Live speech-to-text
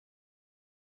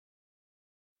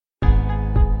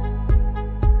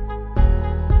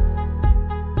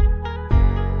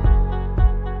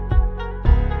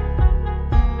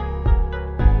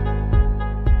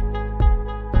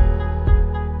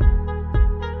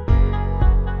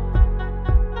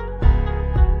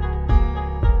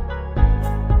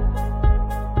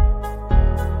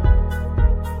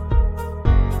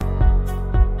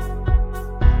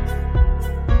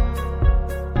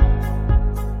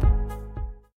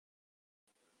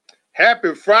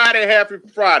Happy Friday, happy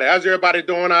Friday. How's everybody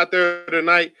doing out there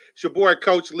tonight? It's your boy,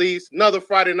 Coach Lees. Another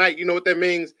Friday night. You know what that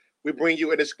means? We bring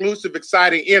you an exclusive,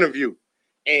 exciting interview.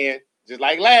 And just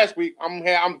like last week,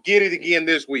 I'm get it again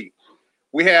this week.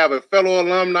 We have a fellow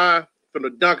alumni from the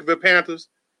Duncanville Panthers,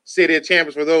 City of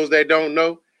Champions for those that don't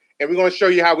know. And we're going to show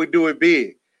you how we do it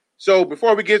big. So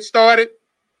before we get started,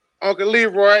 Uncle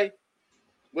Leroy,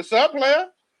 what's up, player?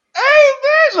 Hey,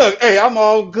 man, look, I'm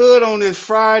all good on this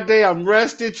Friday. I'm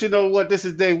rested. You know what? This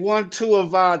is day 1, 2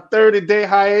 of our 30-day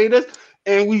hiatus,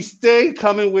 and we stay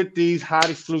coming with these hot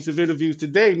exclusive interviews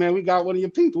today, man. We got one of your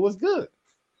people. What's good?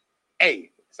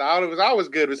 Hey, it was always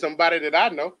good with somebody that I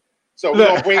know. So we're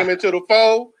going to bring him into the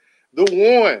fold. The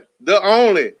one, the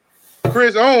only,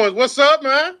 Chris Owens. What's up,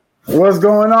 man? What's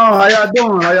going on? How y'all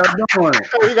doing? We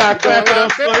got to clap it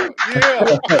up for you.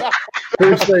 Yeah.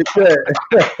 Appreciate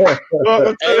that.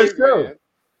 Welcome to the show.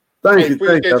 Thank you.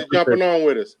 Appreciate you jumping on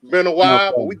with us. Been a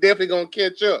while, but we definitely going to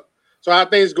catch up. So how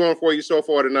things going for you so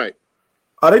far tonight?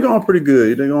 They're going pretty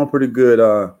good.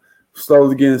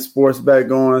 Slowly getting sports back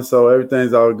going, so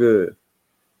everything's all good.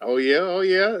 Oh,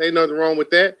 yeah. Ain't nothing wrong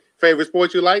with that. Favorite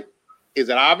sport you like? Is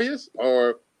it obvious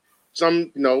or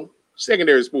some,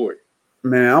 secondary sport?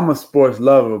 Man, I'm a sports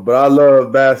lover, but I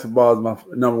love basketball as my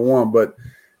number one. But,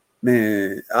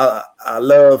 man, I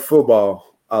love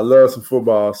football. I love some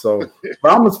football. So,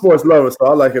 but I'm a sports lover, so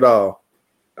I like it all.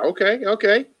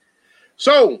 Okay.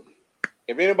 So,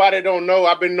 if anybody don't know,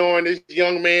 I've been knowing this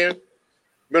young man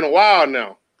been a while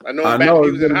now. I know him back when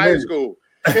he was in high school.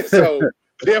 So,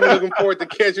 definitely looking forward to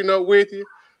catching up with you.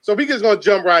 So, we just going to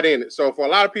jump right in it. So, for a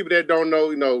lot of people that don't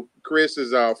know, Chris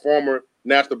is a former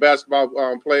national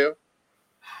basketball player.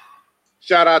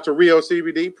 Shout out to Rio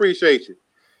CBD. Appreciate you.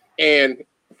 And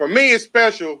for me, it's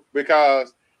special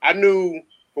because I knew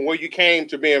from where you came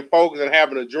to being focused and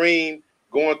having a dream,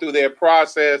 going through that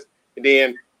process, and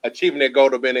then achieving that goal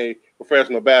to being a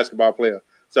professional basketball player.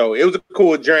 So it was a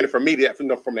cool journey for me from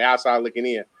the outside looking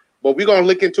in. But we're going to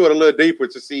look into it a little deeper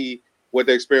to see what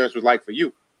the experience was like for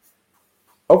you.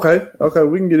 Okay,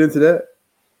 we can get into that.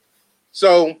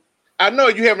 So I know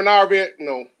you haven't already,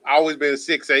 always been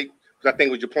 6'8", because I think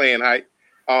it was your playing height.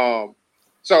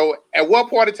 So at what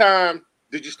point of time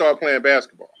did you start playing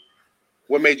basketball?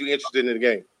 What made you interested in the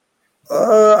game?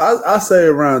 I say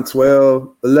around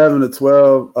 11 to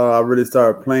 12, I really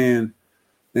started playing,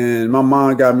 and my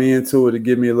mom got me into it to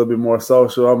get me a little bit more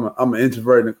social. I'm an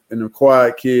introvert and a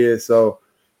quiet kid, so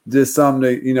just something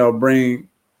to,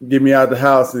 get me out the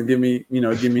house and get me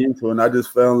into it, and I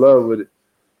just fell in love with it.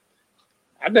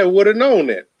 I never would have known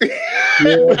that.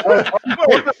 I'm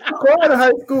quiet in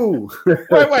high school.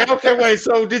 Wait.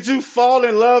 So did you fall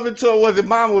in love until was it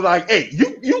mom was like, hey,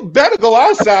 you better go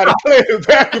outside and play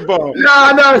basketball?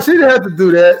 No, she didn't have to do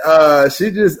that.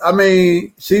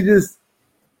 She just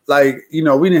like, we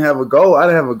didn't have a goal. I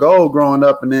didn't have a goal growing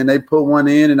up, and then they put one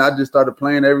in, and I just started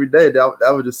playing every day. That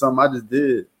was just something I just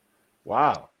did.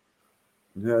 Wow.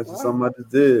 Yeah, it's just something I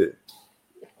just did.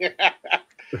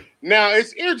 Now,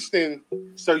 it's interesting.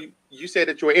 So you said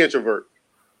that you're an introvert.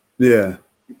 Yeah.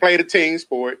 You played a team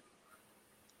sport.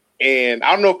 And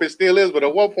I don't know if it still is, but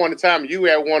at one point in time, you were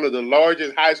at one of the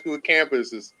largest high school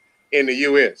campuses in the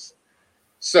U.S.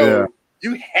 So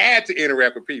you had to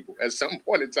interact with people at some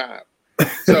point in time.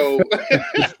 So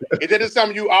is that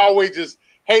something you always just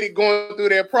hated going through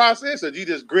that process, or you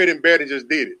just grit and bear and just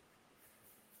did it?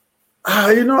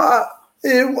 I don't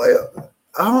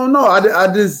know.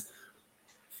 I just...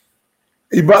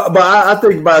 But I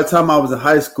think by the time I was in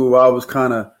high school, I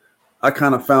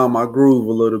kind of found my groove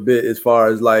a little bit as far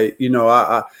as like, me and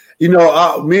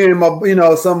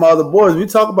my, some other boys, we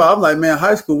talk about, I'm like, man,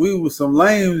 high school, we was some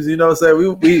lames, say we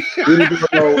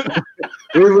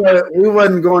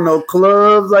wasn't going no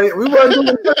clubs. Like we wasn't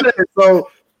doing that. So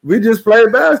we just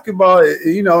played basketball,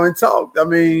 and talked. I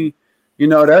mean,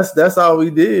 that's all we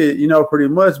did, pretty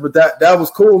much. But that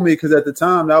was cool with me because at the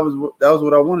time that was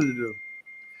what I wanted to do.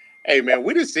 Hey, man,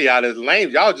 we didn't see how this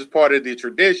lame. Y'all just part of the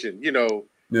tradition,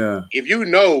 Yeah. If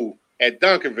at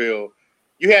Duncanville,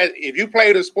 if you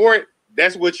played a sport,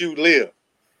 that's what you live.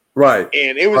 Right.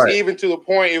 And it was even to the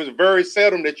point, it was very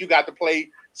seldom that you got to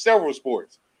play several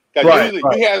sports. Because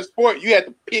usually you had a sport, you had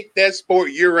to pick that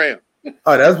sport year round.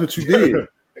 Oh, that's what you did.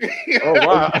 Oh,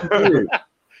 wow.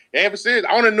 Yeah, but seriously,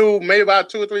 I only knew maybe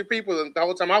about 2 or 3 people the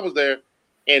whole time I was there.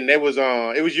 And it was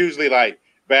usually like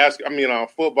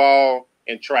football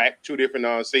and track, 2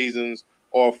 different seasons,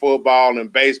 or football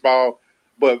and baseball.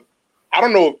 But I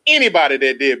don't know of anybody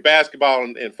that did basketball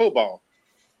and football.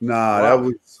 Nah,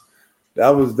 wow. that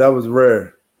was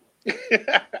rare.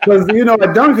 Because at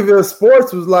Duncanville,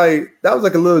 sports was like a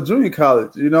little junior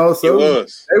college, so it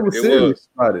was. They were serious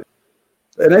about it.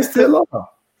 And they still are.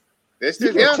 They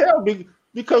still tell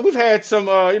because we've had some,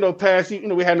 past.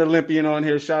 We had an Olympian on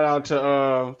here. Shout out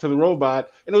to the robot,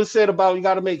 and it was said about you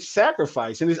got to make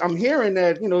sacrifice. And I'm hearing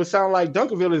that it sounds like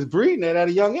Dunkerville is breeding it at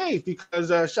a young age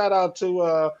because shout out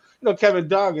to Kevin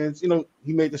Doggins.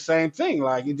 He made the same thing.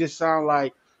 Like it just sounds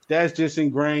like that's just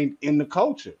ingrained in the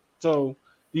culture. So,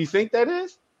 do you think that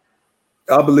is?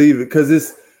 I believe it because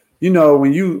it's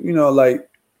when you like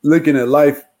looking at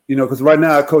life. Because right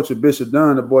now I coach at Bishop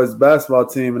Dunn, the boys basketball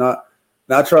team, and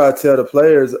I try to tell the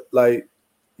players, like,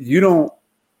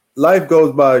 life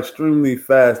goes by extremely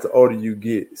fast the older you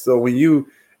get. So when you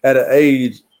at an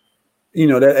age,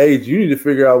 that age, you need to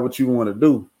figure out what you want to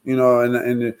do,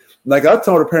 and like I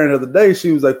told a parent the other day,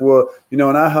 she was like, well, in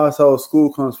our household,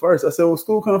 school comes first. I said, well,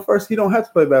 school comes first. He don't have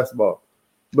to play basketball.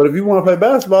 But if you want to play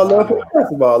basketball, let him play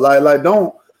basketball. Like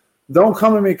don't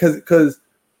come at me because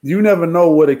you never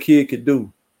know what a kid could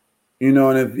do, and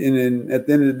at the end of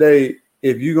the day,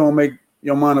 if you're going to make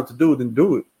your mind up to do it, then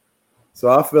do it. So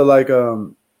I feel like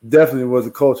definitely was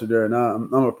a culture there, and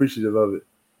I'm appreciative of it.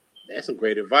 That's some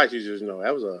great advice. You just know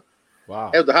that was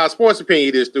wow. That was the hot sports opinion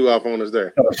you just threw off on us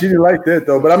there. Oh, she didn't like that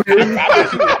though, but I mean,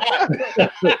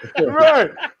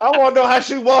 right. I want to know how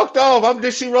she walked off.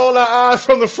 Did she roll her eyes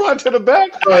from the front to the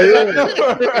back? Oh,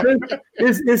 yeah.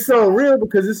 It's so real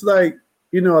because it's like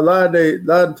a lot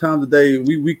of times a day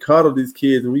we coddle these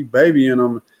kids and we babying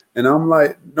them, and I'm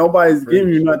like, nobody's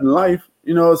giving you nothing in life.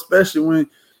 Especially when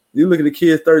you look at the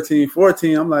kids 13,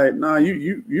 14, I'm like, nah,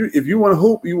 you if you want to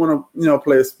hoop, you want to,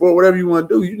 play a sport, whatever you want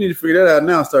to do, you need to figure that out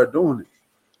now and start doing it.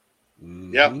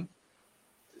 Mm-hmm. Yep.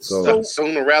 So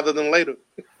sooner rather than later.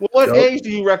 Well, what age do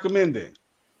you recommend it?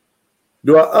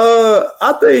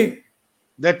 I think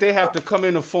that they have to come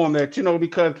in a form that,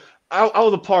 because I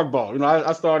was a park ball.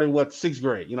 I started 6th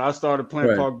grade. I started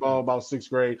playing park ball about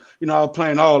 6th grade. I was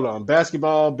playing all of them: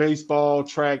 basketball, baseball,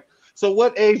 track. So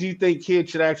what age do you think kids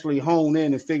should actually hone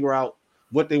in and figure out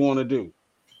what they want to do?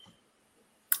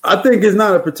 I think it's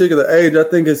not a particular age. I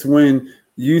think it's when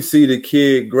you see the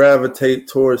kid gravitate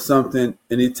towards something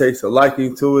and he takes a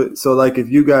liking to it. So like if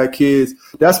you got kids,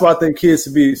 that's why I think kids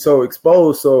should be so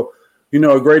exposed. So,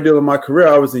 a great deal of my career,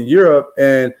 I was in Europe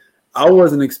and I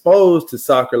wasn't exposed to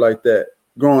soccer like that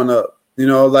growing up.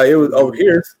 Like it was over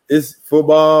here, it's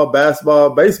football,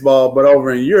 basketball, baseball, but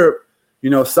over in Europe,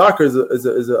 soccer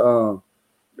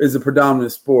is a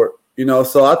predominant sport.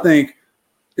 So I think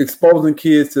exposing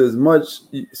kids to as much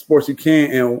sports you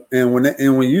can, and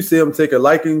when you see them take a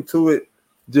liking to it,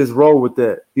 just roll with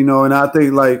that. And I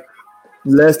think like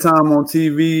less time on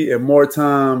TV and more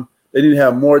time. They need to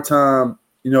have more time,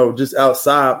 just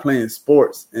outside playing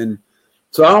sports. And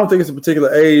so I don't think it's a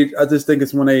particular age. I just think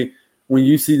it's when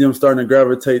you see them starting to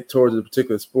gravitate towards a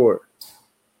particular sport.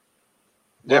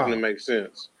 Definitely makes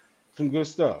sense. Some good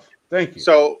stuff. Thank you.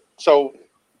 So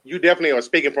you definitely are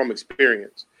speaking from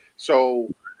experience. So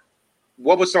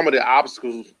what were some of the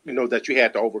obstacles, that you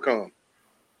had to overcome?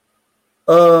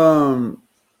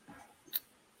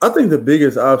 I think the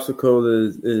biggest obstacle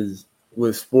is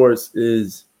with sports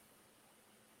is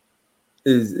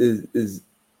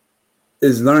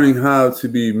learning how to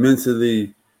be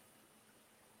mentally,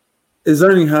 is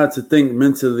learning how to think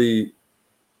mentally,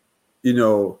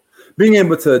 being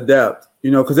able to adapt.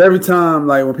 Because every time,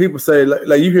 like when people say,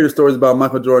 like you hear the stories about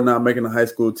Michael Jordan not making a high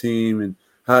school team,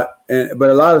 but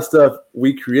a lot of stuff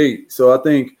we create. So I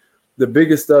think the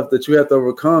biggest stuff that you have to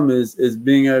overcome is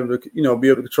being able to, be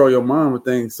able to control your mind with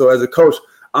things. So as a coach,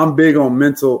 I'm big on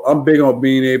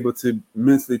being able to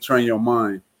mentally train your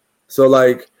mind. So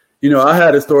like, I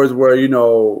had the stories where,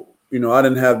 I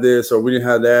didn't have this or we didn't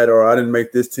have that or I didn't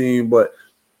make this team, but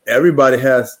everybody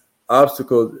has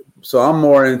obstacles. So I'm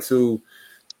more into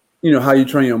how you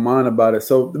train your mind about it.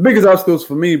 So the biggest obstacles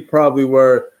for me probably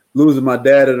were losing my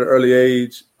dad at an early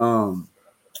age,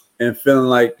 and feeling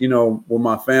like, with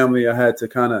my family, I had to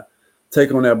kind of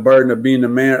take on that burden of being the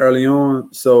man early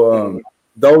on. So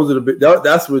those are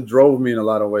that's what drove me in a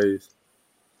lot of ways.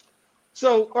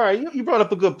 So, all right, you brought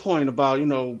up a good point about,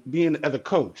 being as a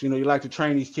coach, you like to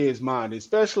train these kids' mind,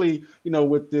 especially,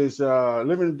 with this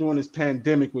living during this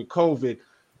pandemic with COVID,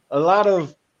 a lot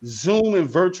of Zoom and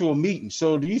virtual meetings.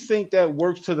 So do you think that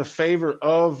works to the favor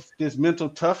of this mental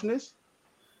toughness?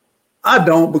 I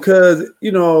don't, because,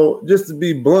 just to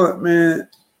be blunt, man,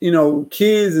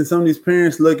 kids and some of these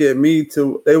parents look at me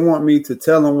they want me to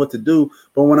tell them what to do.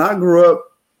 But when I grew up,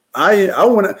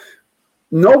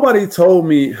 nobody told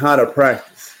me how to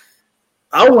practice.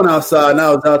 I went outside and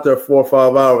I was out there 4 or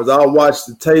 5 hours. I watched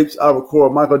the tapes. I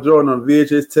record Michael Jordan on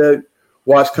VHS tape,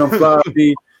 watch Come Fly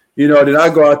Me. Then I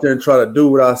go out there and try to do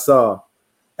what I saw.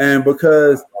 And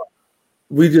because,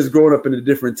 we just growing up in a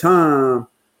different time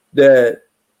that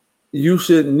you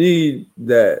shouldn't need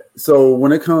that. So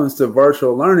when it comes to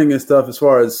virtual learning and stuff, as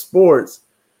far as sports,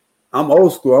 I'm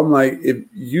old school. I'm like, if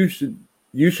you should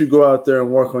go out there and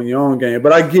work on your own game.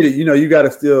 But I get it. You got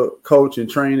to still coach and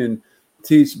train and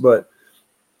teach. But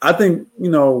I think,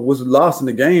 what's lost in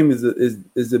the game is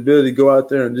the ability to go out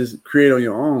there and just create on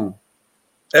your own.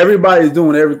 Everybody's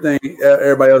doing everything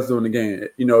everybody else is doing the game.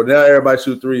 Now everybody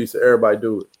shoot threes, so everybody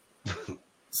do it.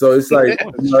 So it's like,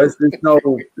 it's no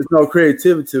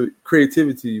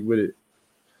creativity with it.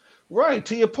 Right,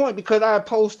 to your point, because I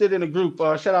posted in a group,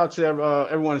 shout out to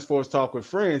everyone in Sports Talk with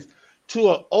Friends,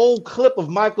 to an old clip of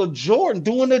Michael Jordan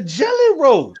doing a jelly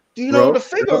roll. Do you know the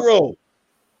figure roll?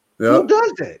 Yeah. Who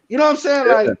does that? You know what I'm saying?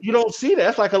 Yeah. Like, you don't see that.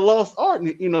 That's like a lost art,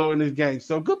 in this game.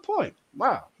 So good point.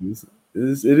 Wow.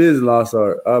 It is lost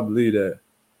art. I believe that.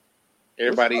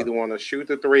 Everybody either want to shoot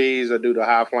the threes or do the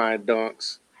high flying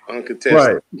dunks uncontested.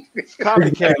 Right.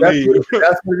 Copycat league.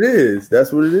 That's what it is.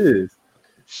 That's what it is.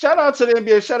 Shout out to the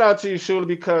NBA. Shout out to you, Shula,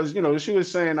 because, she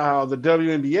was saying how the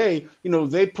WNBA,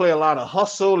 they play a lot of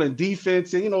hustle and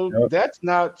defense. And, that's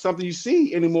not something you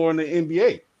see anymore in the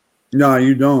NBA. No,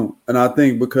 you don't. And I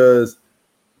think because,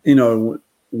 the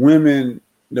women's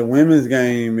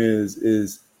game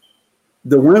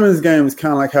is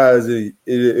kind of like how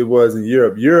it was in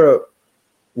Europe. Europe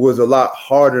was a lot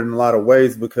harder in a lot of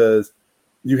ways because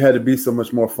you had to be so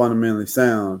much more fundamentally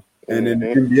sound. And in the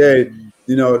NBA,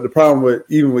 the problem with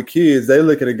kids, they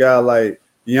look at a guy like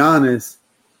Giannis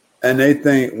and they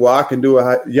think, well, I can do it.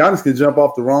 Giannis can jump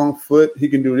off the wrong foot. He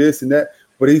can do this and that,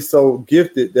 but he's so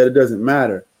gifted that it doesn't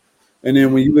matter. And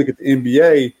then when you look at the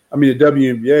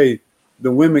WNBA,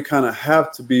 the women kind of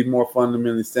have to be more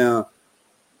fundamentally sound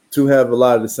to have a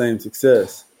lot of the same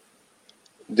success.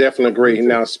 Definitely agree.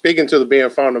 Now, speaking to the being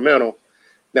fundamental,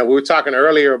 now we were talking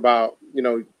earlier about,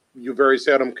 you very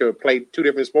seldom could play two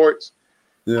different sports.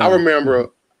 Yeah. I remember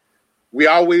we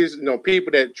always,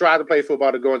 people that tried to play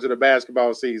football to go into the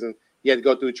basketball season, you had to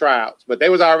go through tryouts. But they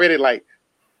was already like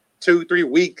 2-3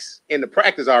 weeks in the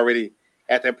practice already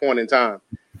at that point in time.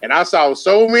 And I saw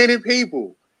so many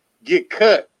people get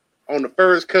cut on the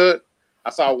first cut. I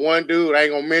saw one dude, I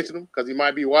ain't going to mention him because he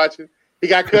might be watching. He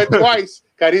got cut twice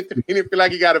because he didn't feel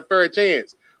like he got a fair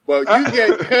chance. But you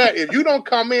get cut, if you don't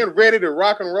come in ready to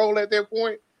rock and roll at that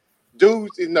point,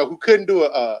 dudes, who couldn't do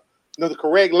the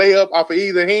correct layup off of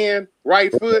either hand,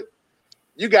 right foot,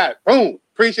 you got, boom,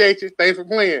 appreciate you, thanks for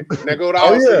playing. Now go to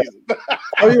all season.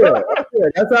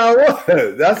 That's how it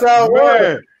was. That's how it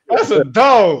was. That's a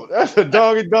dog. That's a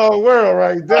dog-eat-dog world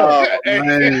right there. Oh,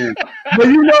 man. But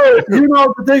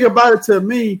the thing about it to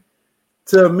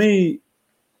me,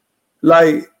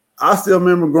 like, I still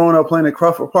remember growing up playing at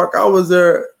Crawford Park. I was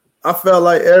there, I felt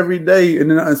like every day, and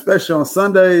then especially on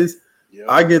Sundays,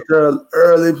 I get there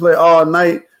early, play all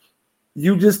night.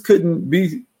 You just couldn't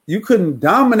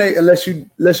dominate unless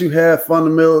you had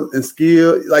fundamentals and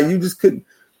skill. Like, you just couldn't.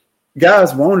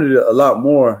 Guys wanted it a lot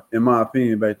more, in my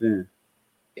opinion, back then.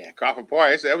 Yeah, Crawford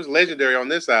Park, that was legendary on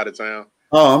this side of town.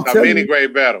 Oh, I'm telling you. Many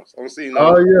great battles. I'm seeing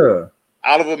Oliver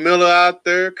Miller out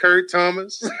there, Kurt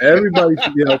Thomas. Everybody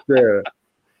should be out there.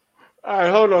 All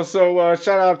right, hold on. So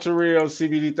shout out to Rio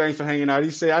CBD. Thanks for hanging out. He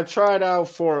said, I tried out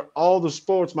for all the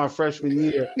sports my freshman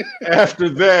year. After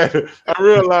that, I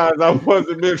realized I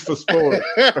wasn't meant for sports.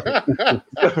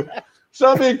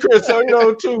 So I mean, Chris,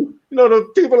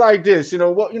 the people like this,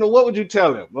 what would you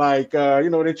tell them? Like,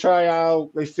 they try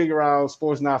out, they figure out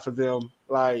sports not for them.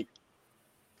 Like,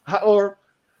 how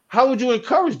would you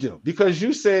encourage them? Because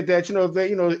you said that,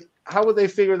 how would they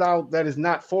figure it out that it's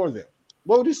not for them?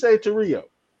 What would you say to Rio?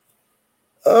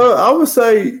 I would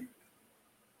say,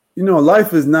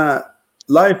 life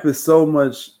is so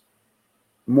much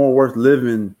more worth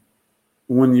living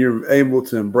when you're able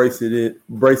to embrace it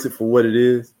for what it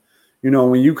is.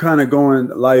 When you kind of go in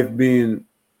life being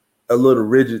a little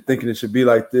rigid, thinking it should be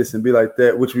like this and be like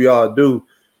that, which we all do,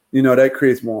 that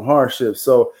creates more hardship.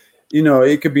 So,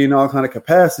 it could be in all kind of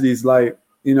capacities. Like,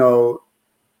 it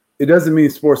doesn't mean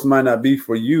sports might not be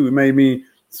for you. It may mean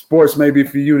sports may be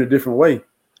for you in a different way.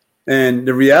 And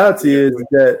the reality is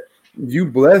that you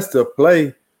blessed to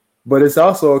play, but it's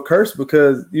also a curse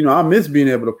because, I miss being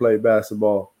able to play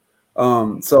basketball.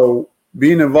 So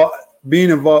being involved,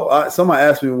 somebody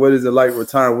asked me, what is it like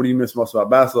retiring? What do you miss most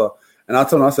about basketball? And I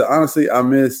told them, I said, honestly, I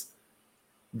miss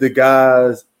the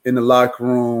guys in the locker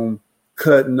room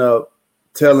cutting up,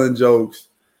 telling jokes,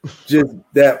 just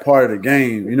that part of the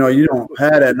game. You don't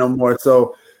have that no more.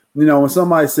 So, when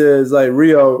somebody says, like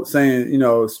Rio saying, he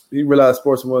realized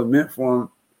sports wasn't meant for him,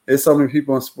 there's so many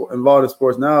people involved in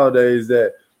sports nowadays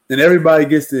and everybody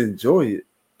gets to enjoy it.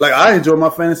 like I enjoy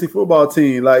my fantasy football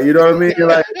team. Like, you know what I mean?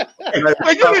 Like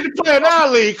but you need to play in our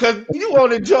league because you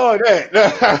won't enjoy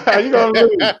that. You're gonna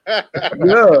lose.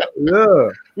 Yeah.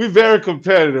 We're very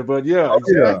competitive, but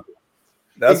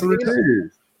that's what it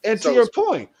is. And to your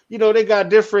point, they got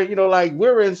different, like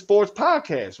we're in sports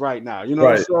podcasts right now,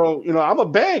 right. So, I'm a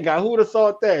bad guy. Who would have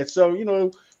thought that? So, real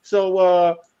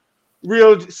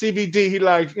CBD, he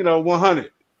like,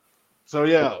 100. So,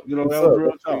 that was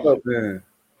real talk. What's up, man?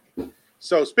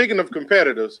 So, speaking of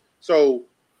competitors, so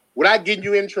without getting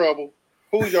you in trouble,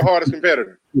 who's your hardest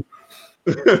competitor?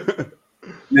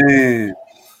 Man,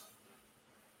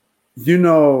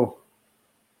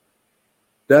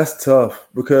 that's tough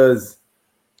because,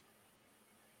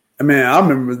 man, I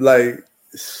remember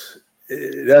that's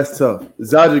tough.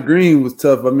 Zaja Green was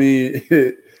tough. I mean,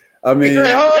 hey,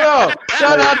 hold on.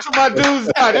 Shout out to my dude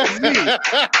Zaja.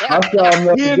 I saw him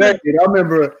the decade. I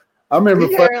remember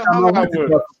first time I went to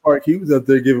Bucket Park, he was up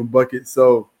there giving buckets.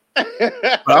 So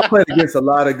I played against a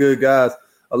lot of good guys,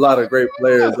 a lot of great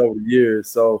players over the years.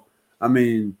 So I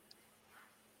mean,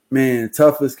 man,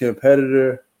 toughest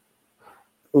competitor.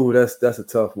 Ooh, that's a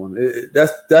tough one.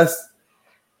 That's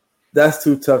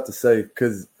too tough to say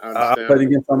because I played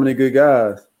against so many good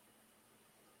guys.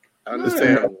 I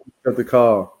understand. Got the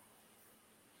call.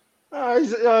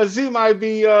 Z might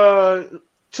be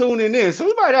tuning in, so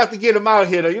we might have to get him out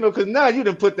here, because now you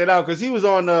didn't put that out because he was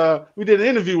on. We did an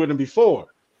interview with him before,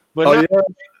 but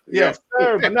yes,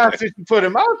 sir. But now since you put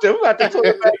him out there, we got to put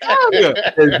him back out here.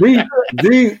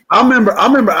 I remember.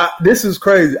 This is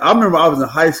crazy. I remember I was in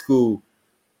high school,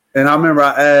 and I remember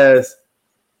I asked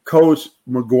Coach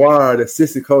McGuire, the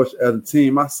assistant coach of the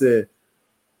team, I said,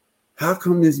 how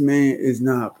come this man is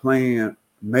not playing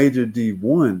Major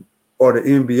D1 or the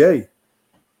NBA?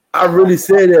 I really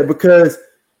said that because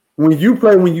when you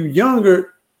play, when you're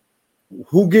younger,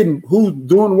 who's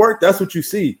doing work, that's what you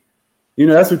see.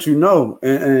 That's what you know.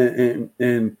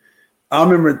 And I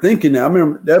remember thinking that. I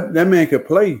remember that man could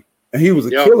play, and he was a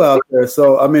killer out there.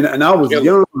 So, I mean, and I was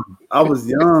young.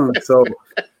 So,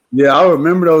 yeah, I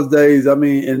remember those days. I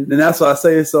mean, and that's why I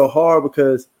say it's so hard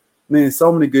because, man,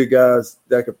 so many good guys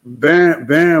that could.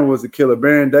 Barron was a killer.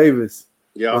 Barron Davis.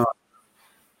 Yeah.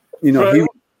 He was.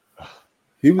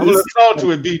 I'm a little salty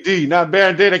with BD. Not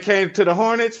Barron Davis came to the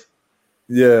Hornets.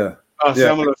 Yeah. I'm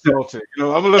a little salty. I'm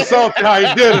a little salty how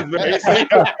he did it, man.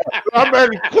 I'm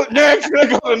ready to put next.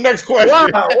 Let's go to the next question.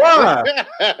 Why?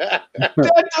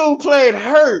 That dude played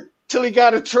hurt till he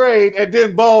got a trade and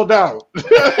then balled out. He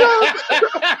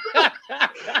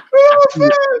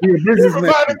reminded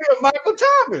me of Michael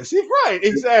Thomas. He's right,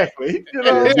 exactly.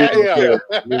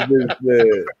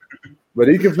 But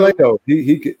he can play though.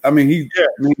 He can. I mean, he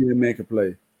can make a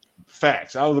play.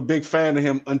 Facts. I was a big fan of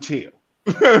him until.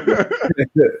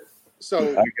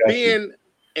 So being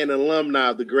an alumni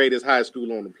of the greatest high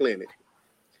school on the planet,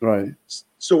 right?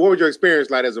 So what was your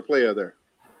experience like as a player there?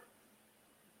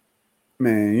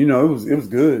 Man, it was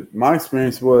good. My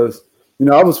experience was,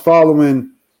 I was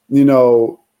following,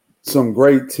 some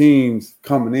great teams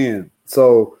coming in.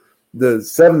 So the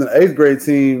 7th and 8th grade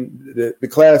team, the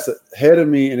class ahead of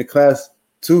me in the class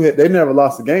 2, they never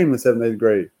lost a game in 7th and 8th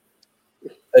grade.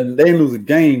 And they didn't lose a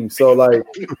game. So, like,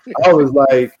 I was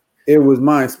like,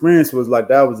 my experience was like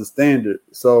that was the standard.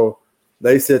 So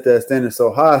they set that standard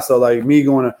so high. So, like, me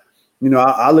going to,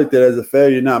 I looked at it as a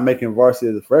failure not making varsity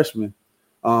as a freshman.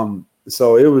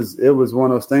 So it was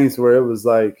one of those things where it was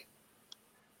like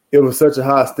it was such a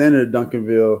high standard at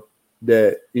Duncanville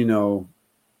that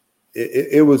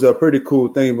it was a pretty cool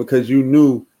thing because you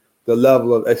knew the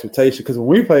level of expectation. Because when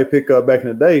we played pickup back in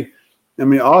the day, I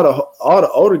mean all the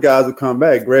older guys would come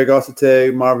back. Greg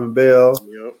Ostertag, Marvin Bell,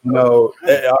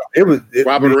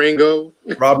 Robert Ringo.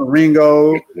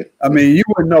 I mean, you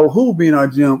wouldn't know who would be in our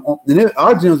gym. And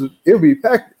our gyms it would be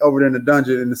packed over there in the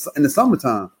dungeon in the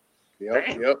summertime.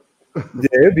 Yep.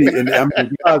 Yeah, it'd be, and I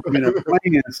mean, guys been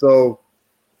playing, so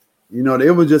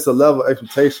it was just a level of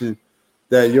expectation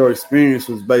that your experience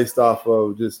was based off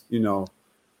of. Just you knew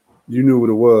what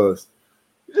it was.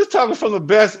 Just talking from the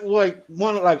best,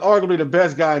 arguably the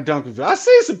best guy in Duncanville. I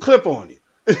see some clip on you.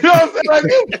 You know what I'm saying? Like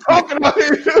you talking about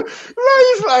it.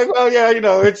 He's like, well, yeah,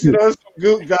 it's some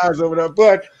good guys over there,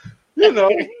 but.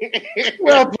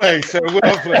 Well played, sir.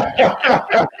 Well played.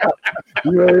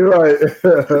 You're right.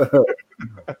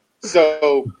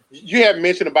 So you have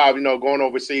mentioned about going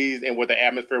overseas and what the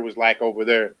atmosphere was like over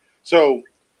there. So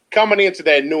coming into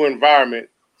that new environment,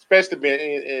 especially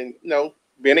being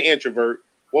an introvert,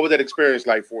 what was that experience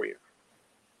like for you?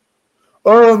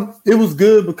 It was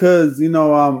good because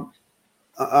I'm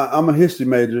a history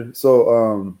major,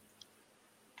 so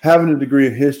having a degree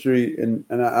in history and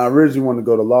I originally wanted to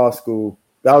go to law school,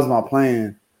 that was my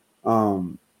plan.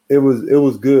 It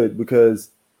was good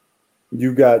because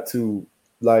you got to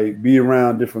like be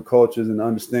around different cultures and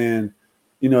understand.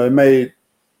 You know,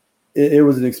 it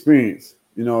was an experience.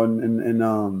 You know, and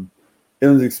it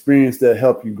was an experience that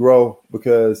helped you grow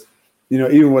because, you know,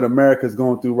 even what America's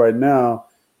going through right now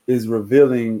is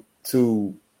revealing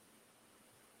to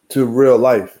real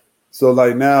life. So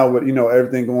like now with, you know,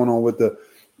 everything going on with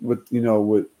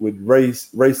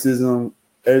racism,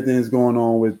 everything is going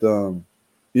on with, you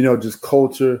know, just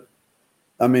culture.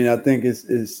 I mean, I think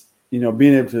it's you know,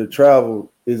 being able to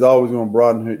travel is always going to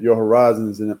broaden your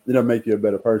horizons and it'll make you a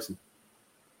better person.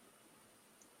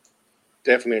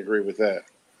 Definitely agree with that.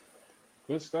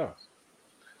 Good stuff.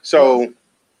 So,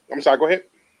 I'm sorry, go ahead.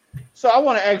 So I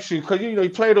want to ask you, because you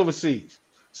played overseas.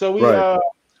 So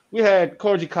we had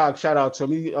Corgi Cox, shout out to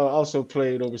him. He also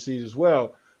played overseas as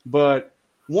well. But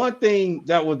one thing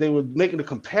that they were making a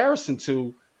comparison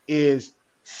to is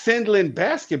Finland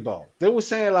basketball. They were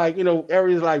saying like, you know,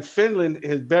 areas like Finland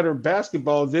has better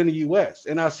basketball than the U.S.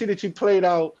 And I see that you had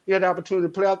the opportunity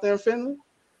to play out there in Finland.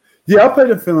 Yeah, I played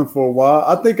in Finland for a while.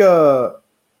 I think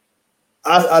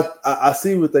I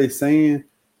see what they're saying.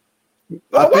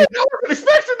 I wasn't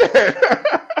expecting that.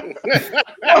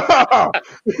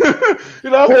 You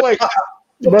know, like,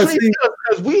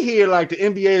 because we hear like the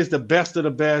NBA is the best of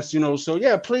the best, you know. So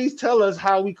yeah, please tell us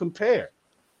how we compare.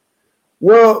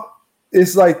 Well,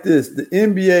 it's like this: the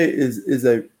NBA is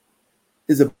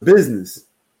a business,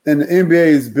 and the NBA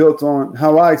is built on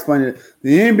how I explain it.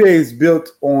 The NBA is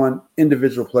built on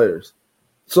individual players.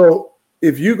 So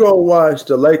if you go watch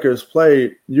the Lakers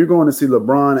play, you're going to see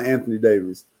LeBron and Anthony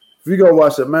Davis. If you go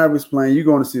watch the Mavericks playing, you're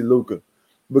going to see Luka.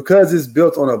 Because it's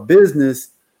built on a business,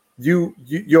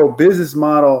 your business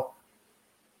model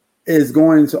is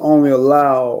going to only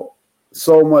allow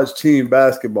so much team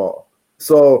basketball.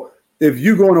 So with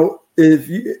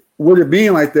it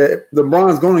being like that,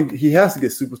 LeBron's he has to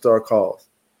get superstar calls.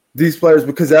 These players,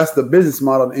 because that's the business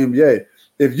model of the NBA.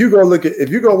 If you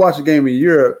go watch a game in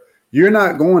Europe, you're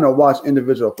not going to watch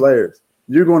individual players.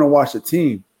 You're going to watch a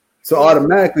team. So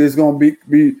automatically it's going to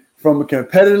be from a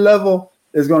competitive level,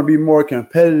 it's going to be more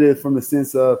competitive from the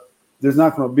sense of there's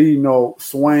not going to be no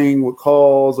swing with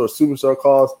calls or superstar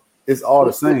calls. It's all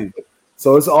the same.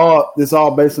 So it's all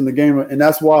based on the game. And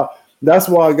that's why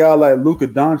a guy like Luka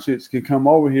Doncic can come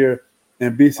over here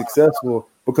and be successful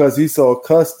because he's so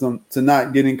accustomed to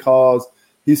not getting calls.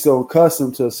 He's so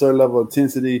accustomed to a certain level of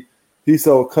intensity. He's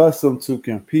so accustomed to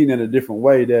competing in a different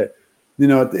way that, you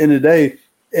know, at the end of the day,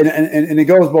 and it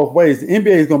goes both ways. The NBA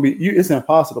is going to be – it's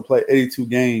impossible to play 82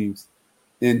 games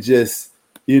and just,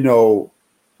 you know,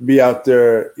 be out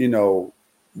there, you know,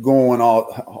 going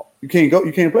all – you can't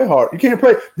play hard. You can't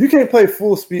play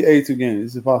full speed 82 games.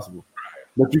 It's impossible.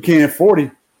 But you can 40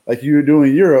 like you were doing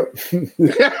in Europe. And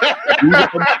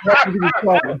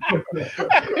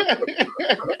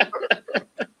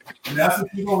that's what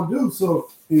you're going to do. So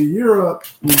in Europe,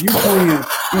 when you're playing,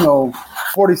 you know,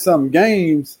 40-something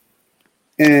games,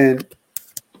 and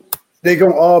they're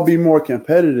going to all be more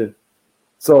competitive.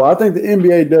 So I think the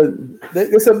NBA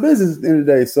it's a business at the end of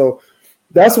the day. So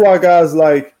that's why that's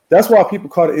why people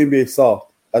call the NBA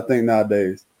soft, I think,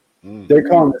 nowadays. They're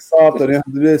calling it soft or they have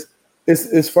to do this.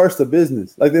 It's first a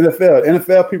business. Like the NFL.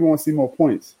 NFL people want to see more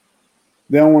points.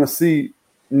 They don't want to see,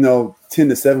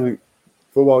 10-7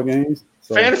 football games.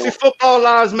 So, fantasy football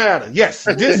lives matter. Yes.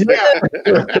 This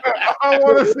I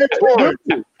want to see points.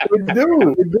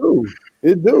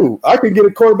 It do. I could get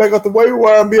a quarterback off the waiver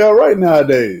wire and be all right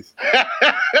nowadays.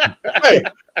 Hey,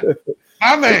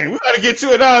 my man, we got to get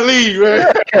you in our league,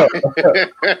 man. Hey,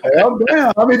 I'm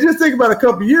down. I mean, just think about a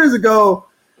couple years ago,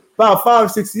 about 5 or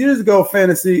 6 years ago,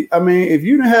 fantasy. I mean, if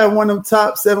you didn't have one of them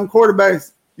top 7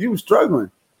 quarterbacks, you were struggling.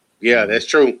 Yeah, that's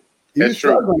true. That's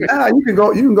true. Now you can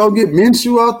go get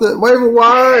Minshew out the waiver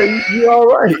wire and you're all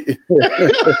right. Okay,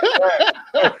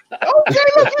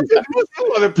 look, you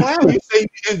want to play. You say you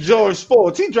enjoy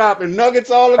sports. He dropping nuggets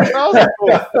all across the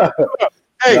board.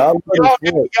 Hey, y'all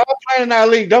playing in our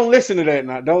league. Don't listen to that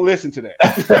now. Don't listen to that.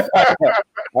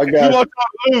 I got you. Want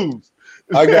to lose.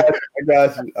 I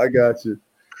got you.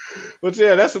 But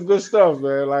yeah, that's some good stuff,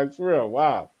 man. Like for real.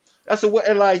 Wow. That's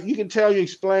and like you can tell you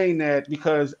explain that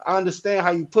because I understand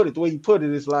how you put it. The way you put it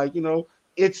is like,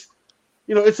 it's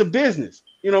a business,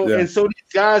 and so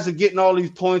these guys are getting all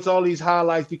these points, all these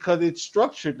highlights because it's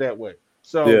structured that way.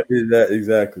 So yeah,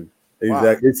 exactly.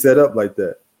 Wow. It's set up like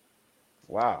that.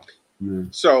 Wow. Yeah.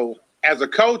 So as a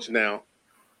coach now,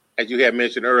 as you had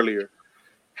mentioned earlier,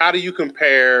 how do you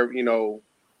compare,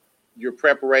 your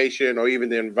preparation or even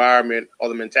the environment or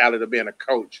the mentality of being a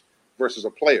coach versus a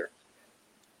player?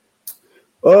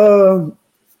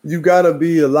 you got to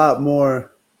be a lot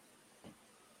more.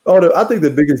 I think the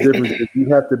biggest difference is you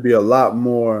have to be a lot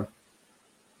more.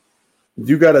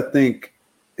 You got to think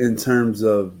in terms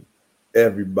of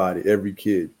everybody, every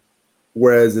kid.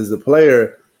 Whereas as a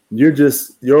player,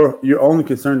 you're only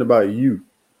concerned about you.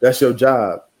 That's your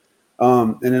job.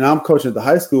 And then I'm coaching at the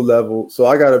high school level, so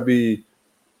I got to be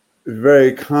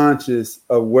very conscious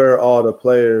of where all the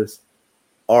players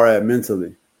are at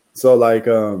mentally. So like,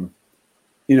 from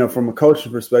a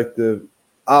coaching perspective,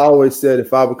 I always said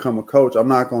if I become a coach, I'm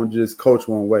not going to just coach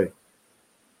one way.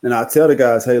 And I tell the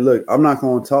guys, hey, look, I'm not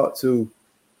going to talk to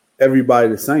everybody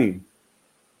the same.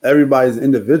 Everybody's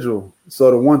individual.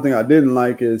 So the one thing I didn't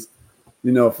like is,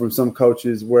 from some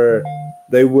coaches where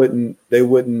they wouldn't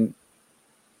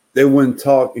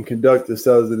talk and conduct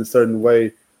themselves in a certain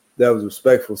way that was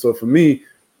respectful. So for me,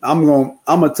 I'm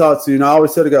gonna talk to you. And I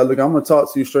always tell the guy, look, I'm gonna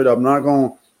talk to you straight up. I'm not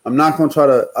gonna try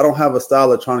to. I don't have a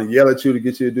style of trying to yell at you to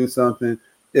get you to do something.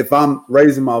 If I'm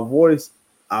raising my voice,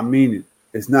 I mean it.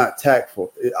 It's not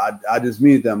tactful. I just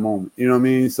mean it that moment. You know what I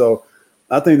mean? So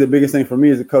I think the biggest thing for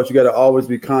me as a coach, you got to always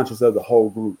be conscious of the whole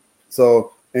group.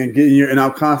 So and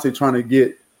I'm constantly trying to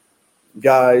get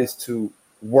guys to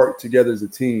work together as a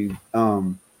team.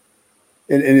 And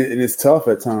it's tough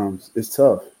at times. It's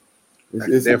tough. I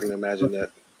can definitely imagine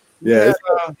that. Yeah.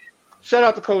 Shout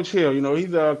out to Coach Hill.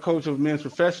 He's a coach of men's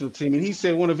professional team, and he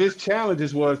said one of his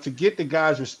challenges was to get the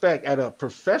guys respect at a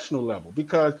professional level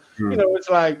because it's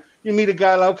like you meet a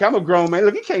guy like, okay, I'm a grown man.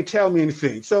 Look, you can't tell me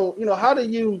anything. So how do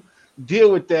you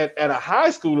deal with that at a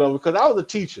high school level? Because I was a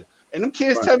teacher, and them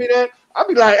kids tell me that, I'd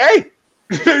be like, hey.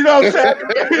 You know what I'm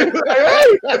saying? Like,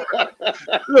 hey,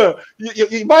 look,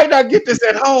 you might not get this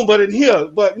at home, but in here.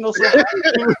 But so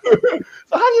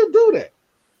how do you do that?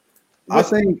 I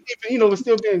think it's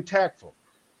still being tactful.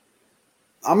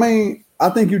 I mean, I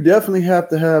think you definitely have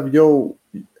to have your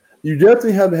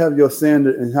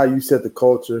standard and how you set the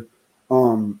culture.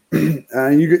 And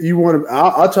you want to.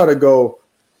 I'll try to go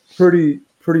pretty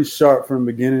sharp from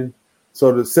the beginning.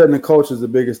 So the setting the culture is the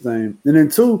biggest thing, and then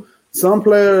two, some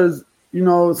players.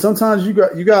 Sometimes you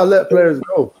gotta let players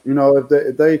go.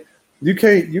 If they you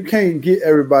can't get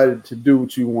everybody to do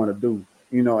what you want to do.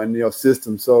 In your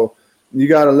system. So you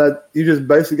just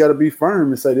basically gotta be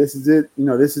firm and say this is it.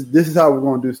 This is how we're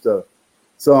gonna do stuff.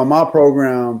 So in my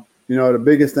program, the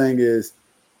biggest thing is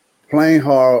playing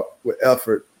hard with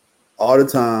effort all the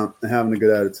time and having a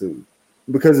good attitude.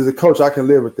 Because as a coach, I can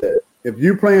live with that. If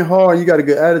you're playing hard, you got a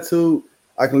good attitude.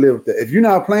 I can live with that. If you're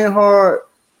not playing hard,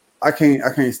 I can't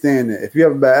stand that. If you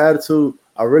have a bad attitude,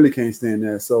 I really can't stand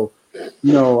that. So,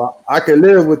 I can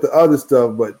live with the other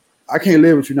stuff, but I can't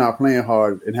live with you not playing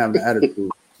hard and having an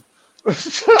attitude.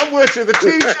 I'm with you, the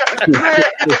teacher.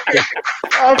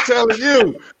 I'm telling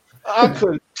you, I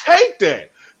couldn't take that.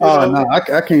 No,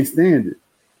 I can't stand it.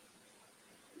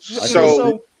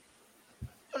 So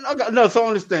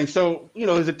on this thing. So,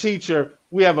 as a teacher,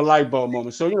 we have a light bulb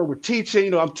moment. So, we're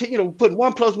teaching, I'm putting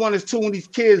 1 + 1 is 2 when these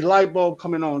kids light bulb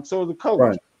coming on. So as a coach,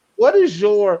 right. what is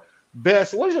your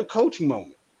coaching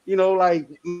moment? Like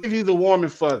give you the warm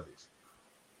and fuzzies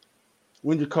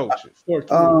when you're coaching.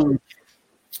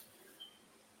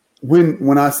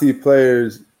 When I see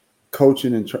players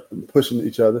coaching and pushing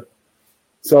each other.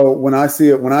 So when I see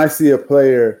a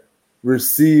player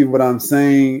receive what I'm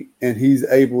saying and he's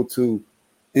able to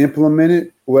implement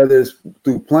it, whether it's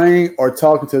through playing or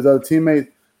talking to his other teammates,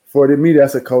 for me,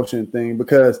 that's a coaching thing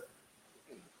because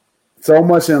so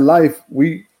much in life,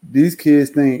 these kids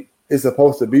think it's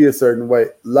supposed to be a certain way.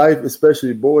 Life,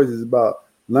 especially boys, is about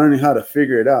learning how to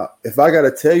figure it out. If I got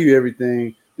to tell you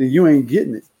everything, then you ain't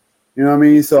getting it. You know what I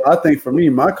mean? So I think for me,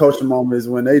 my coaching moment is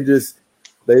when they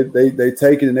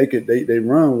take it and they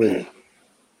run with it.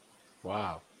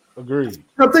 Wow. Agreed.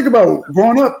 Think about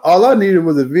growing up, all I needed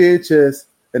was a VHS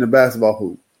and a basketball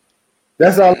hoop.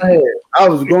 That's all I had. I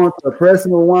was going to the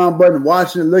pressing the one button,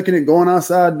 watching it, looking at it, going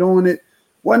outside, doing it.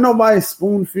 Wasn't nobody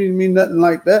spoon feeding me nothing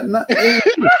like that.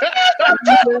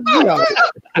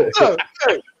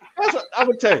 I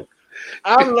would tell you,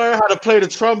 I learned how to play the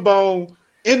trombone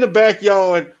in the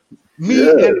backyard. And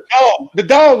the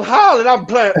dog howling. I'm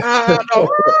playing. My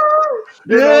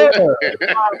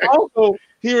uncle,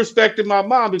 he respected my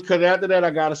mom because after that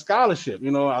I got a scholarship.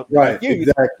 Right?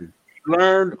 Exactly.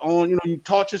 Learned on. You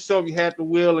taught yourself. You had the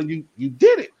will, and you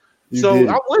did it.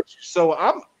 I'm with you. So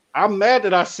I'm mad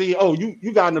that I see. Oh,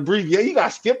 you got an abbreviation. You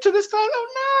got skipped to this kind.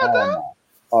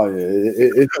 Oh yeah,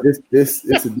 it's a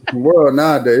different world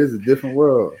nowadays. It's a different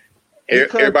world.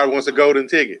 Everybody wants a golden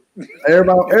ticket.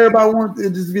 Everybody wants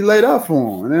it just to be laid out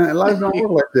for them, and life don't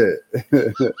work like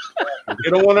that. They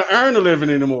don't want to earn a living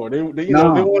anymore. They want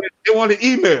to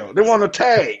email. They want to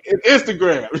tag and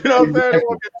Instagram. You know what I'm saying? They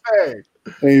want to tag.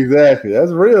 Exactly.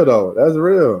 That's real though. That's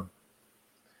real.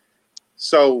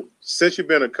 So since you've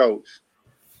been a coach,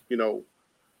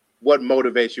 what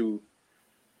motivates you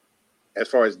as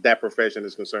far as that profession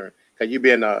is concerned? Because you've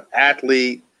been an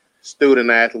athlete, student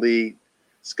athlete,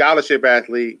 scholarship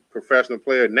athlete, professional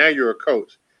player. Now you're a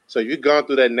coach. So you've gone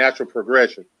through that natural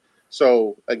progression.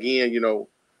 So again,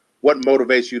 what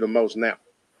motivates you the most now?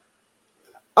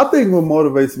 I think what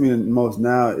motivates me the most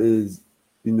now is,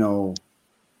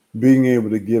 being able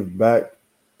to give back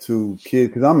to kids.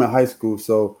 Because I'm in high school,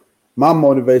 so my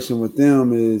motivation with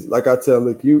them is, like I tell,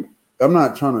 look, I'm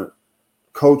not trying to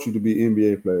coach you to be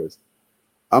NBA players.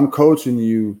 I'm coaching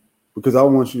you because I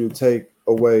want you to take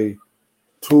away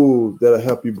tools that'll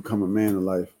help you become a man of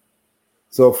life.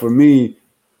 So for me,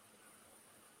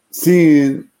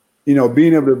 seeing,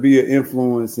 being able to be an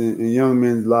influence in young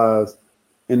men's lives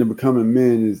and to becoming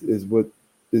men is what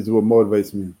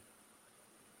motivates me.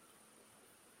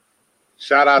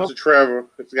 Shout out to Trevor.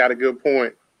 He's got a good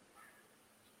point.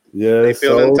 Yeah, they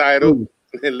feel entitled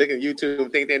and look at YouTube and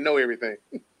think they know everything.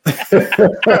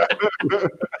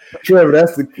 Trevor,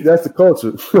 that's the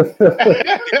culture.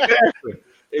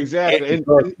 Exactly.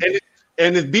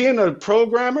 And as being a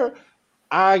programmer,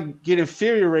 I get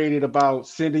infuriated about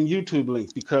sending YouTube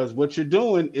links because what you're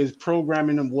doing is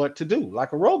programming them what to do,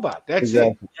 like a robot. That's it.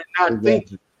 You're not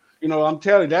thinking. I'm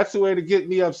telling you, that's the way to get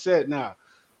me upset now.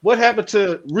 What happened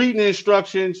to reading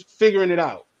instructions, figuring it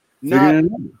out? So,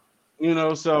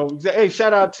 hey,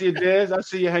 shout out to you, Des. I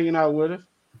see you hanging out with us.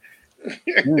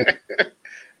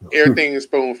 Everything is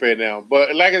spoon-fed now.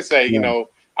 But like I say, I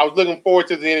was looking forward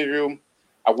to the interview.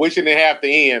 I wish it didn't have to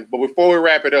end. But before we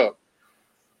wrap it up,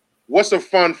 what's a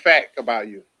fun fact about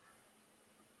you?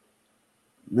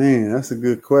 Man, that's a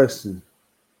good question.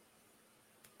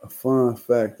 A fun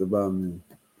fact about me.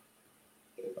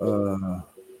 A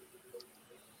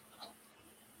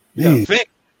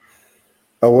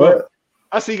what? Well,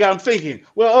 I see you got him thinking.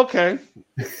 Well, okay.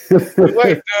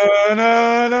 Wait.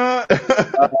 I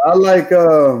like,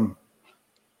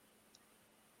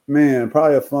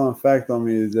 probably a fun fact on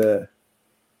me is that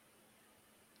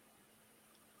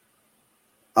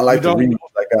I like to read.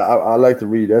 I like to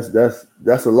read.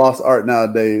 That's a lost art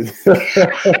nowadays. Man,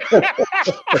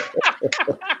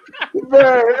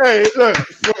 hey, look.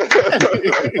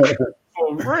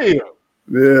 For real.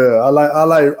 Yeah, I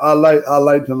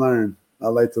like to learn. I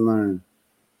like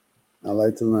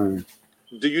to learn.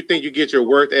 Do you think you get your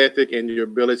work ethic and your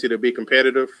ability to be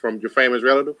competitive from your famous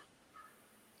relative?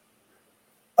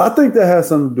 I think that has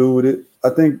something to do with it. I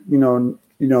think, wanting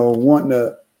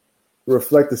to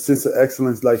reflect a sense of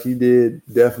excellence like he did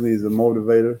definitely is a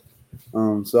motivator.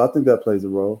 So I think that plays a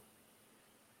role.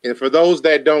 And for those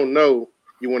that don't know,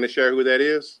 you want to share who that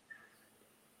is?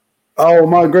 Oh,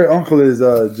 my great uncle is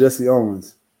Jesse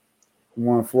Owens. He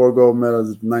won 4 gold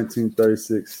medals in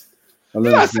 1936. You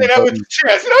gotta say that with your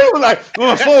chest. He was like,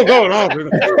 4 gold uncle.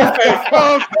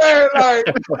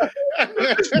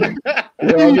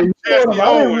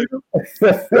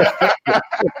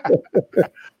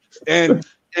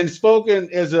 And spoken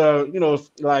as a,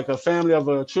 like a family of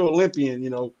a true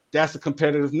Olympian, that's a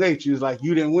competitive nature. It's like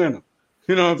you didn't win them.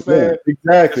 You know what I'm saying? Yeah,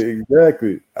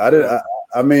 exactly.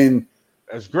 I mean,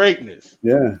 that's greatness.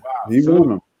 Yeah, wow. He won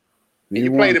them. And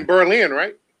you played in Berlin,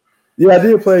 right? Yeah, I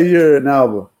did play a year in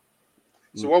Alba.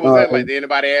 So what was that like? Did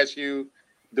anybody ask you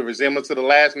the resemblance to the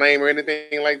last name or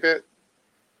anything like that?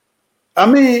 I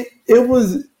mean, it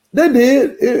was. They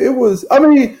did. It was. I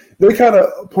mean, they kind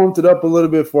of pumped it up a little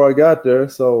bit before I got there.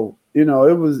 So it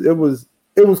was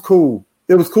cool.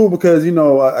 It was cool because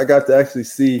I got to actually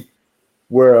see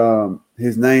where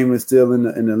his name is still in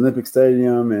the Olympic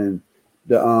Stadium, and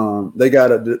they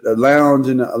got a lounge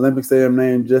in the Olympic Stadium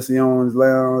named Jesse Owens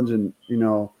Lounge, and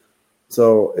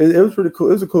so it was pretty cool.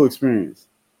 It was a cool experience.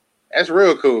 That's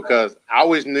real cool because I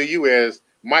always knew you as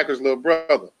Michael's little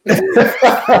brother.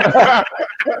 I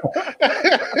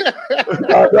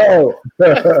know.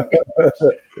 But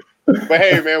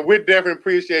hey, man, we definitely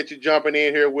appreciate you jumping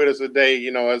in here with us today.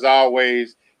 As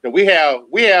always, we have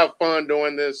fun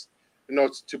doing this.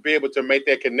 To be able to make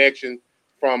that connection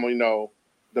from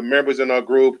the members in our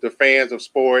group, the fans of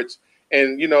sports,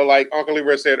 and like Uncle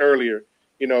Leroy said earlier,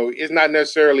 it's not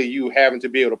necessarily you having to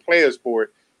be able to play a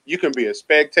sport. You can be a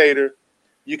spectator,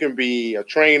 you can be a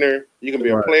trainer, you can be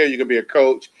a player, you can be a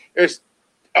coach. There's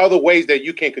other ways that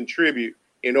you can contribute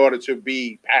in order to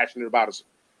be passionate about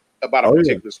a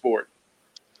particular sport.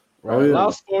 Right. Allow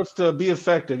sports to be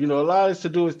effective. Allow us to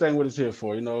do its thing what it's here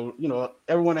for.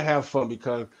 Everyone to have fun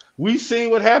because we've seen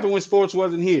what happened when sports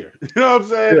wasn't here. You know what I'm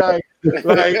saying? Like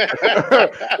Like,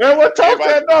 man, what talk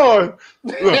that noise?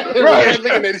 Right.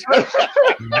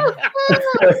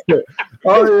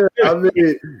 Oh yeah, I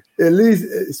mean, at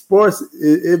least sports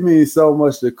it means so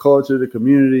much to culture, the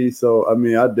community. So I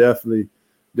mean, I definitely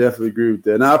agree with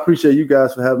that, and I appreciate you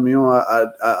guys for having me on.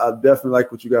 I definitely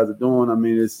like what you guys are doing. I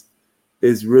mean,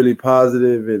 it's really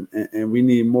positive, and we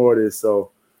need more of this. So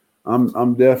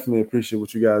I'm definitely appreciate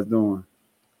what you guys doing.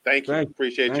 Thank you.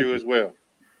 Appreciate you as well.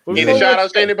 But any shout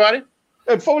outs to anybody?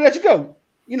 Before we let you go,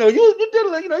 you did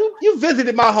you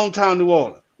visited my hometown, New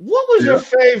Orleans. What was your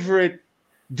favorite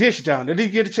dish down there? Did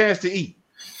you get a chance to eat?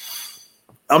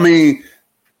 I mean,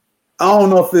 I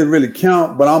don't know if it really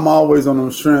count, but I'm always on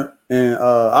them shrimp, and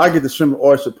I get the shrimp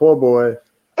oyster po' boy.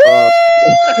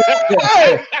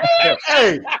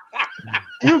 Hey,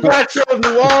 you got your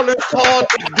New Orleans call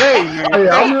today, man. Hey,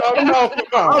 I'm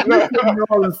missing New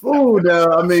Orleans food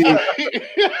now. I mean,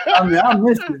 I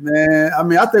missed it, man. I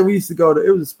mean, I think we used to go to.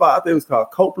 It was a spot. I think it was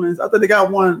called Copeland's. I think they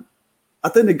got one.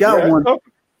 One.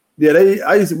 Yeah,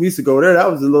 we used to go there.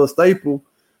 That was a little staple.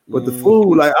 But the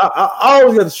food, like I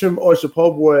always got the shrimp oyster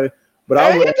po' boy, but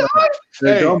I was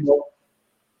the gumbo.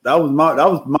 That was my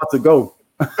to go.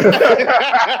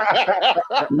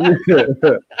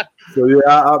 So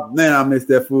yeah, I miss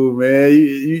that food, man.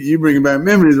 You bringing back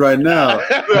memories right now.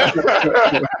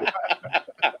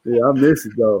 Yeah, I miss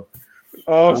it though.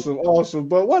 Awesome.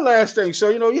 But one last thing. So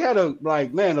you had a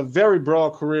very broad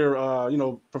career,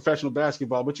 professional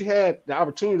basketball, but you had the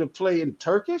opportunity to play in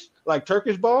Turkish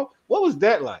ball. What was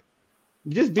that like?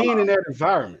 Just being in that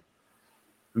environment.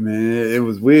 Man, it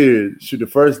was weird. Shoot, the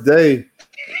first day,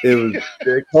 it was.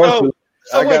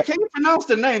 Can you pronounce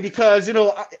the name? Because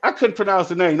I couldn't pronounce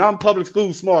the name. I'm public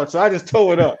school smart, so I just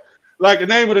tore it up. Like the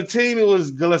name of the team, it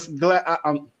was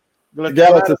Galatasaray.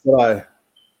 Galatasaray.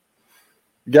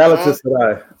 Yeah,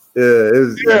 it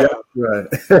was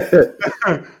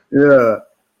Galatasaray. Yeah,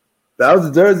 that was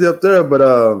the jersey up there. But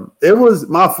it was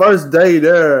my first day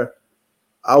there.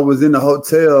 I was in the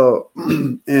hotel,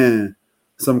 and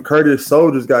some Kurdish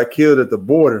soldiers got killed at the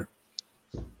border,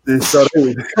 and so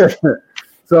they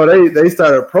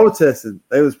started protesting.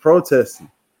 They was protesting,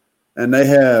 and they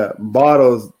had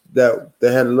bottles that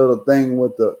they had a little thing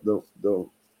with the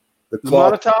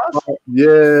Molotov.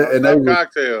 Yeah, and they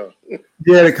cocktail.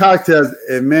 Yeah, the cocktails,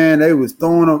 and man, they was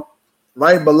throwing them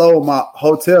right below my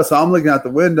hotel. So I'm looking out the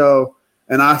window,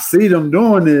 and I see them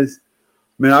doing this.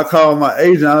 Man, I called my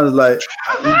agent. I was like,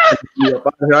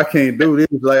 I can't do this.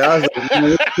 Like, I was like,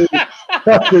 man,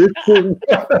 that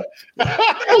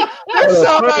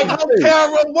sounds like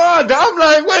Hotel Rwanda. I'm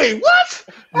like, wait, what?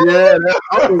 Yeah,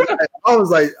 I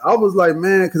was like,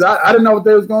 man, because I didn't know what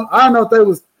they was going. I didn't know if they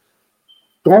was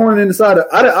going inside.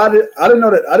 I didn't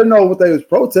know that. I didn't know what they was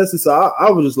protesting. So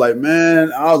I was just like,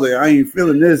 man, I was like, I ain't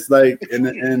feeling this. Like,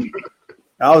 and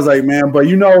I was like, man, but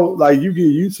like you get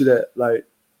used to that. Like,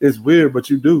 it's weird, but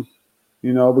you do,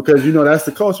 because that's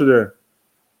the culture there.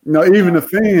 Even the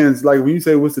fans, like when you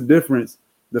say what's the difference,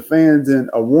 the fans in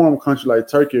a warm country like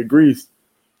Turkey or Greece,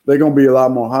 they're gonna be a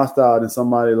lot more hostile than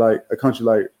somebody like a country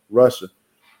like Russia.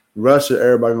 Russia,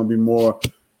 everybody gonna be more,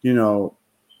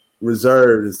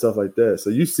 reserved and stuff like that.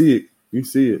 So you see it, you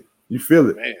feel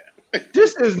it. Man.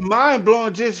 This is mind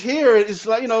blowing. Just here, it's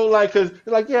like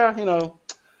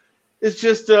it's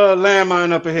just a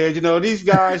landmine up ahead. These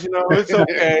guys, it's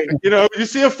okay. You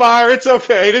see a fire, it's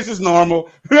okay. This is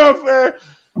normal. But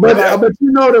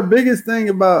the biggest thing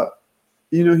about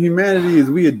humanity is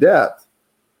we adapt.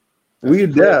 We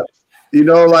adapt.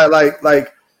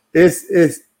 Like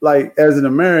it's like as an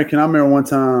American, I remember one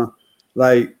time,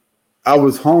 like I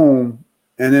was home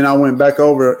and then I went back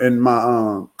over and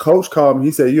my coach called me.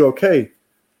 He said, "You okay?"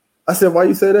 I said, "Why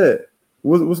you say that?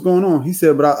 What's going on?" He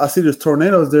said, "But I see there's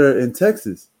tornadoes there in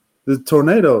Texas. There's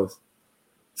tornadoes."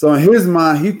 So in his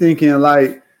mind, he thinking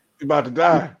like you're about to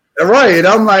die. Right. And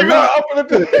I'm like, no.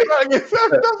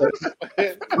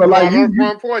 But like you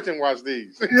run points and watch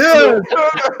these. Yeah.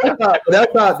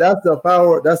 That's the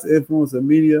power. That's the influence of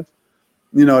media.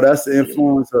 That's the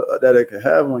influence that it can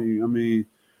have on you. I mean,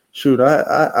 shoot,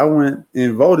 I went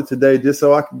and voted today just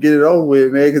so I could get it over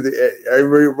with, man. Because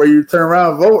everywhere you turn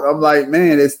around and vote, I'm like,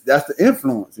 man, that's the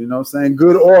influence. You know what I'm saying?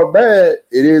 Good or bad,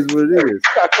 it is what it is.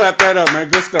 I clap that up, man.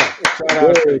 Good stuff. Shout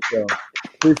out.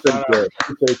 Appreciate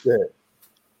that.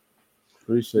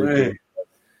 Appreciate that.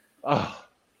 Oh.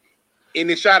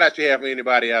 Any shout out you have for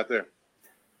anybody out there?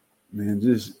 Man,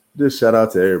 just shout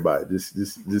out to everybody. I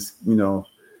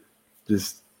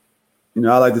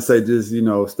like to say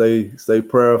stay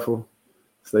prayerful,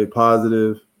 stay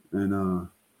positive, and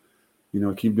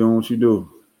keep doing what you do.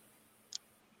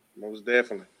 Most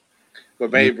definitely.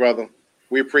 But babe, brother,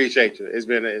 We appreciate you. It's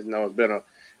been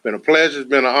a pleasure. It's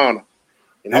been an honor,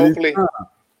 and hopefully,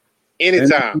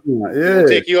 anytime. We'll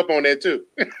take you up on that too.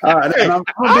 I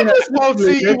just want to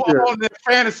see you on the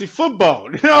fantasy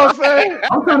football. You know what I'm saying?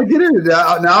 I'm trying to get into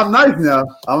that. Now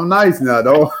I'm nice now,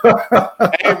 though.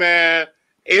 Hey man,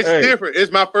 it's different.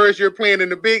 It's my first year playing in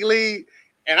the big league,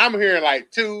 and I'm hearing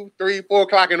like 2, 3, 4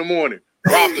 o'clock in the morning.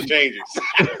 Roster changes.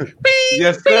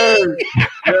 Yes, sir.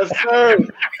 Yes, sir.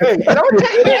 Hey, don't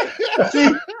take that.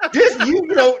 See, this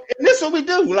this is what we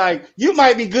do. Like, you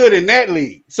might be good in that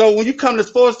league. So when you come to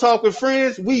Sports Talk with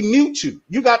Friends, we mute you.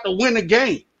 You got to win the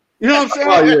game. You know what I'm saying?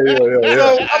 Oh, yeah.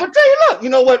 So I'm gonna tell you, look, you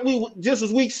know what? This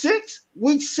was week 6.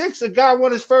 Week 6, a guy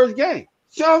won his first game.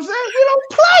 You know what I'm saying?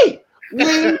 We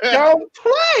don't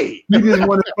play. You just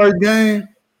won his first game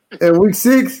in week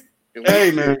 6. Hey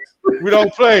man, we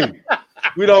don't play.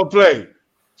 We don't play.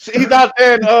 He's out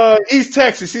there in East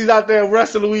Texas. He's out there in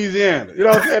Western Louisiana. You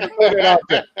know what I'm saying? Put it out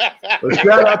there. Well,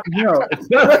 shout out to him.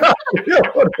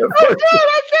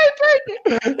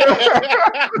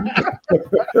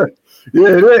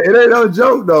 Yeah, it ain't no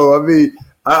joke though. I mean,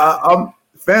 I'm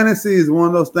fantasy is one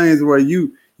of those things where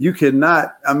you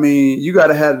cannot. I mean, you got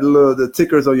to have the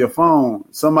tickers on your phone.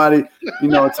 Somebody,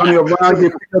 Antonio Brown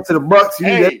get picked up to the Bucks. You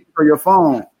need that for your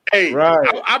phone. Hey, right.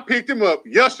 I picked him up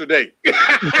yesterday. I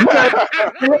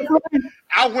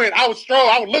was strong.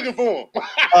 I was looking for him.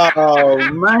 Oh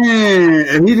man!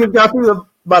 And he just got through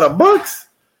by the Bucks.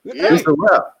 Yeah. It's a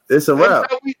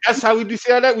wrap. That's how we do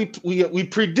see how that we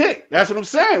predict. That's what I'm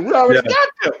saying. We already got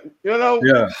them.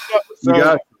 Yeah. So, you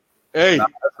got it. Hey,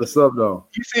 that's what's up though.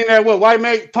 You seen that? What white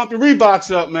man pump your Reeboks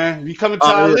up, man? You coming to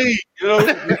our league?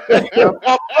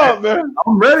 Pump up, man.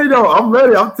 I'm ready though. I'm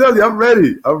ready. I'm telling you, I'm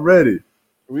ready.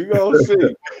 We gonna see.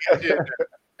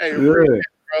 Hey, brother,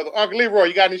 Uncle Leroy,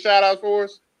 you got any shout outs for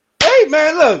us? Hey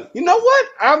man, look, you know what?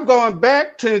 I'm going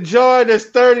back to enjoy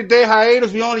this 30-day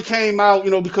hiatus. We only came out,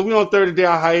 because we're on 30-day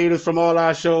hiatus from all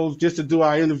our shows just to do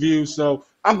our interviews. So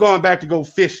I'm going back to go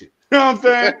fishing. You know what I'm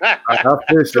saying? I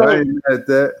fish. I ain't mad at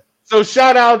that. So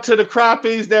shout out to the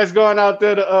crappies that's going out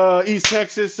there to East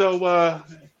Texas. So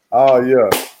oh yeah.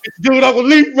 Dude, Uncle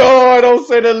Leroy. Don't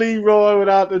say the Leroy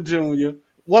without the junior.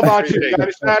 What about you? Got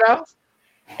any shout outs?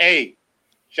 Hey,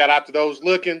 shout out to those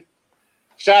looking.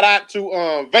 Shout out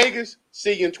to Vegas.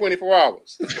 See you in 24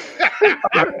 hours.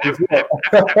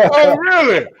 Oh,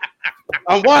 really?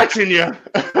 I'm watching you.